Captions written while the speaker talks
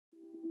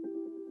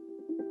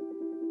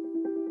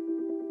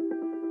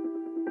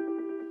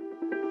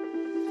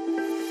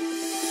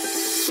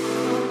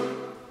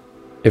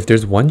If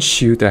there's one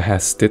shoe that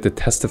has stood the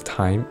test of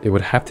time, it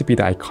would have to be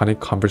the iconic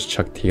Converse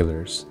Chuck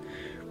Tailors.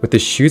 With the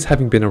shoes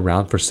having been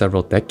around for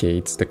several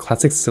decades, the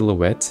classic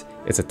silhouette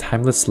is a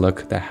timeless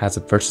look that has a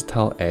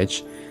versatile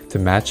edge to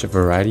match a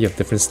variety of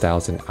different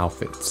styles and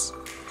outfits.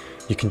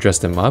 You can dress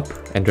them up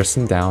and dress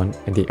them down,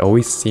 and they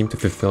always seem to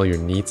fulfill your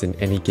needs in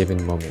any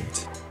given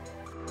moment.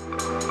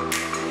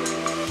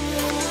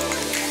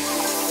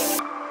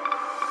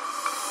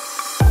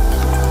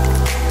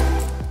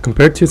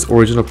 Compared to its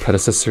original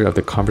predecessor of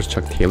the Converse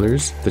Chuck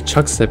Tailors, the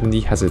Chuck 70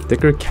 has a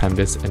thicker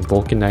canvas and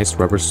vulcanized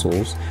rubber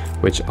soles,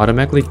 which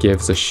automatically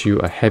gives the shoe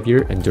a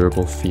heavier and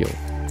durable feel.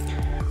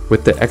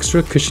 With the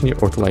extra cushiony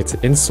ortholite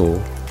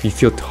insole, you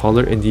feel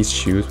taller in these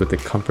shoes with the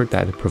comfort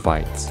that it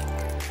provides.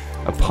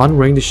 Upon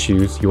wearing the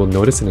shoes, you will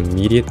notice an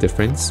immediate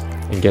difference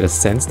and get a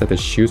sense that the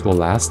shoes will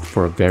last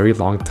for a very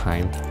long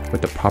time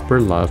with the proper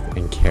love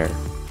and care.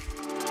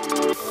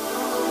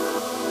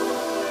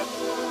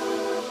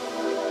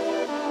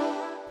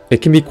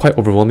 It can be quite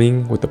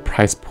overwhelming with the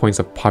price points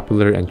of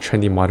popular and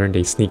trendy modern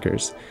day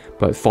sneakers,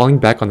 but falling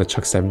back on the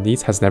Chuck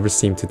 70s has never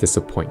seemed to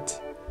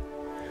disappoint.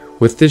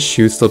 With this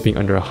shoe still being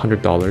under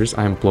 $100,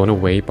 I am blown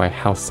away by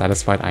how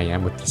satisfied I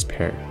am with this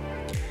pair.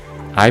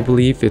 I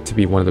believe it to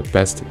be one of the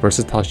best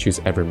versatile shoes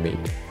ever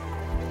made.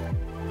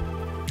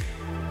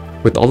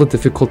 With all the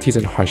difficulties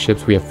and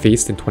hardships we have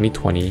faced in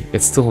 2020,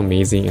 it's still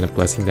amazing and a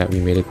blessing that we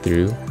made it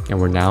through, and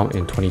we're now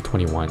in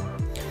 2021.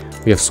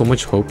 We have so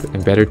much hope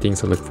and better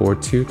things to look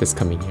forward to this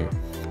coming year.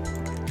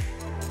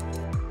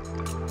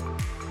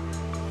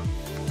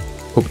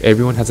 Hope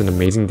everyone has an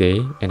amazing day,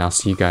 and I'll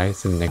see you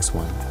guys in the next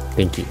one.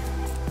 Thank you.